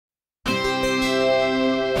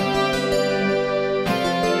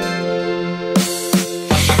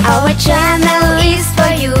channel is for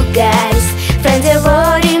you guys. Friends are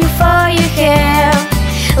voting for your hair.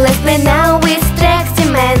 Let's play now with tracks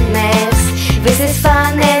and madness. This is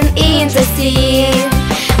fun and interesting.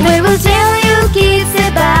 We will tell you kids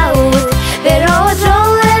about the road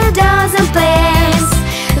roller dozen plans.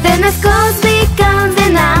 Then of course we count the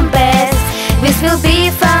numbers. This will be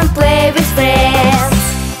fun, play with friends.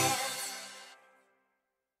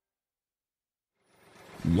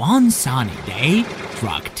 One sunny day,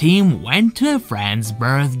 truck team went to a friend's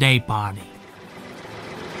birthday party.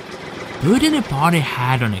 Putting a party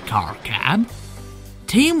hat on a car cab,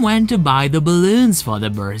 team went to buy the balloons for the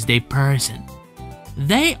birthday person.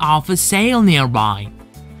 They off a sale nearby.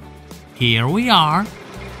 Here we are.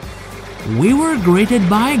 We were greeted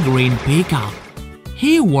by a green pickup.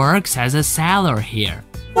 He works as a seller here.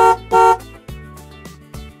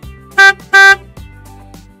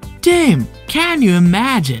 Tim, can you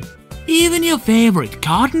imagine? Even your favorite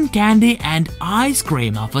cotton candy and ice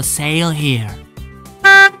cream are for sale here.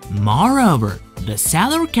 Moreover, the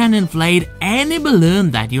seller can inflate any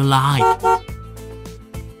balloon that you like.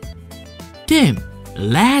 Tim,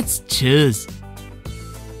 let's choose.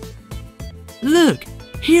 Look,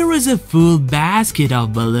 here is a full basket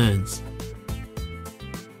of balloons.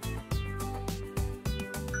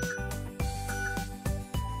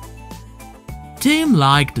 Tim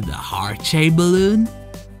liked the heart-shaped balloon,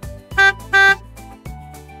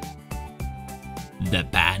 the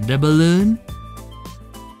panda balloon,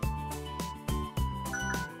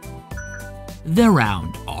 the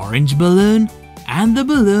round orange balloon, and the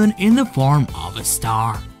balloon in the form of a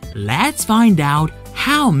star. Let's find out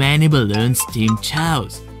how many balloons Tim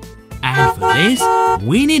chose. And for this,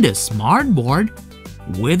 we need a smart board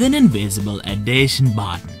with an invisible addition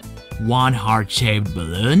button. One heart-shaped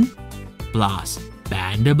balloon plus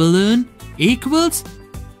panda balloon equals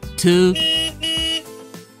 2.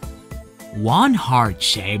 One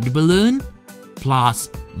heart-shaped balloon plus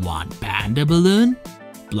one panda balloon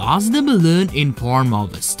plus the balloon in form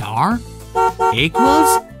of a star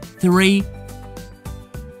equals 3.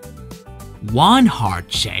 One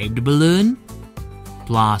heart-shaped balloon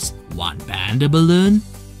plus one panda balloon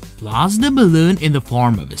plus the balloon in the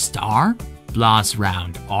form of a star plus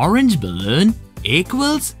round orange balloon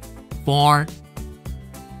equals 4.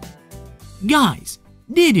 Guys,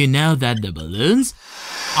 did you know that the balloons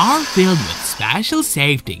are filled with special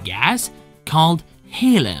safety gas called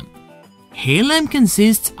helium? Helium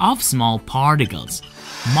consists of small particles,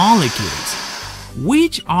 molecules,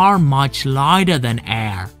 which are much lighter than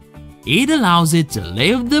air. It allows it to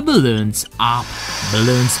lift the balloons up.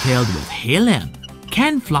 Balloons filled with helium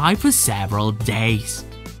can fly for several days.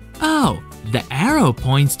 Oh, the arrow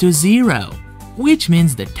points to 0, which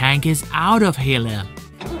means the tank is out of helium.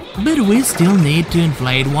 But we still need to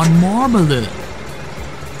inflate one more balloon.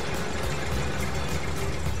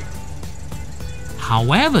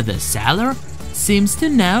 However, the seller seems to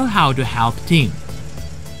know how to help Tim.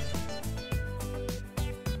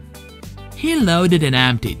 He loaded an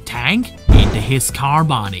empty tank into his car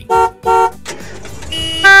body.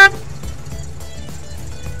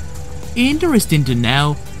 Interesting to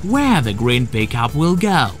know where the green pickup will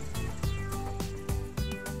go.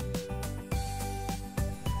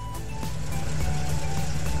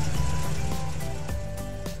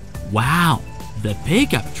 Wow, the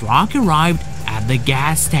pickup truck arrived at the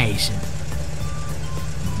gas station.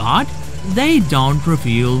 But they don't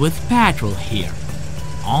refuel with petrol here,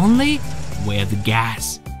 only with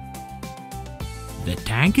gas. The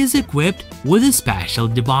tank is equipped with a special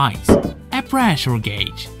device, a pressure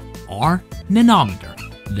gauge or manometer.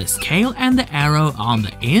 The scale and the arrow on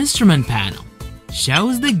the instrument panel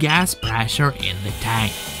shows the gas pressure in the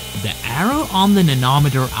tank. The arrow on the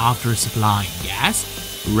manometer after supplying gas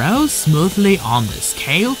rose smoothly on the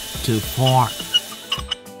scale to 4.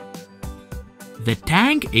 The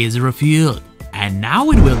tank is refueled, and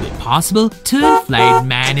now it will be possible to inflate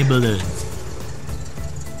many balloons.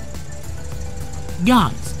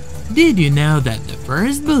 Guys, did you know that the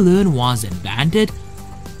first balloon was invented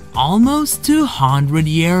almost 200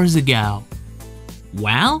 years ago?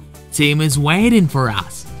 Well, Tim is waiting for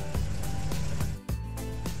us.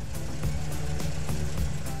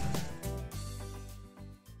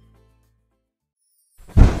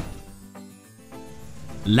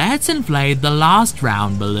 Let's inflate the last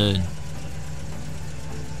round balloon.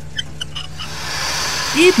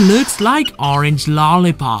 It looks like orange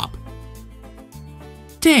lollipop.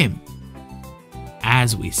 Tim,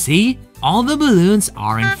 as we see, all the balloons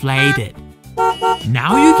are inflated.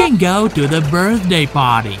 Now you can go to the birthday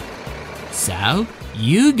party. So,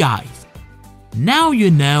 you guys, now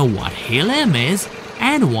you know what helium is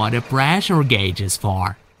and what a pressure gauge is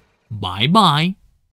for. Bye bye.